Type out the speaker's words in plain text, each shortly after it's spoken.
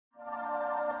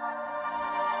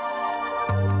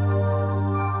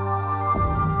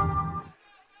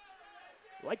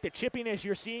like the chippiness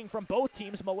you're seeing from both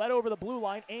teams. Millette over the blue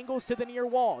line, angles to the near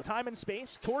wall. Time and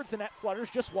space towards the net, flutters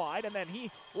just wide, and then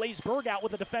he lays Berg out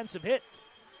with a defensive hit.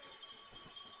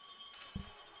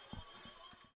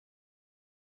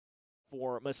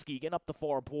 For Muskegon up the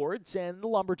far boards, and the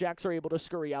Lumberjacks are able to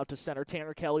scurry out to center.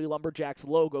 Tanner Kelly, Lumberjacks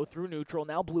logo through neutral.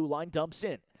 Now blue line dumps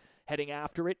in. Heading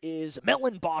after it is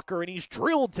Mellenbacher, and he's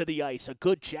drilled to the ice. A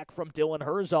good check from Dylan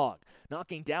Herzog,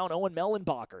 knocking down Owen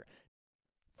Mellenbacher.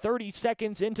 30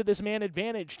 seconds into this man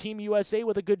advantage. Team USA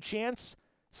with a good chance.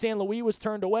 San Luis was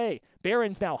turned away.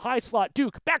 Barons now, high slot,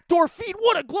 Duke, backdoor feed.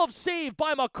 What a glove save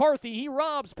by McCarthy. He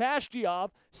robs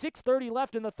Pashtiov. 6:30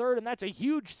 left in the third, and that's a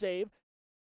huge save.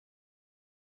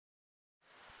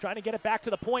 Trying to get it back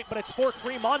to the point, but it's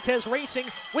fork-free. Montez racing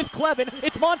with Clevin.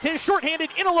 It's Montez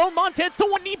shorthanded, in alone. Montez to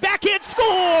one knee, backhand,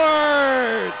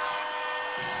 scores!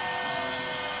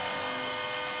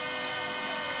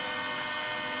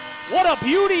 What a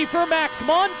beauty for Max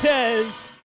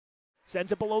Montez!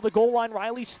 Sends it below the goal line.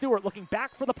 Riley Stewart looking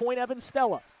back for the point. Evan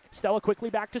Stella. Stella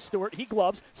quickly back to Stewart. He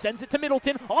gloves, sends it to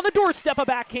Middleton. On the doorstep, a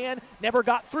backhand. Never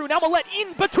got through. Now Millette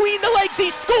in between the legs.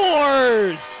 He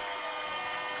scores!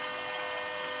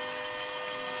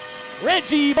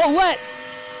 Reggie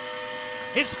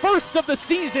Millette, his first of the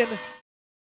season,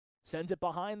 sends it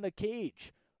behind the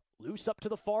cage. Loose up to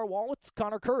the far wall, it's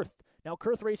Connor Kurth. Now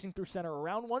Kurth racing through center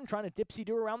around one, trying to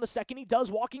dipsy-do around the second. He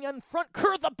does, walking in front.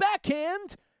 Kurth, a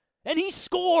backhand, and he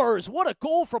scores. What a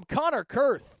goal from Connor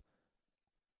Kurth.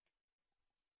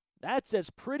 That's as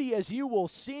pretty as you will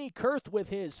see. Kurth with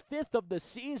his fifth of the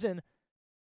season.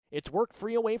 It's worked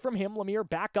free away from him. Lemire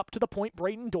back up to the point.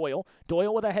 Braden Doyle.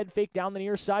 Doyle with a head fake down the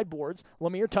near side boards.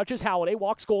 Lemire touches Halliday.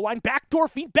 Walks goal line. Backdoor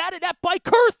feed. Batted at by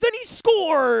Kurth. And he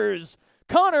scores!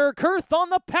 Connor Kurth on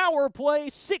the power play.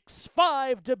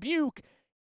 6-5 Dubuque.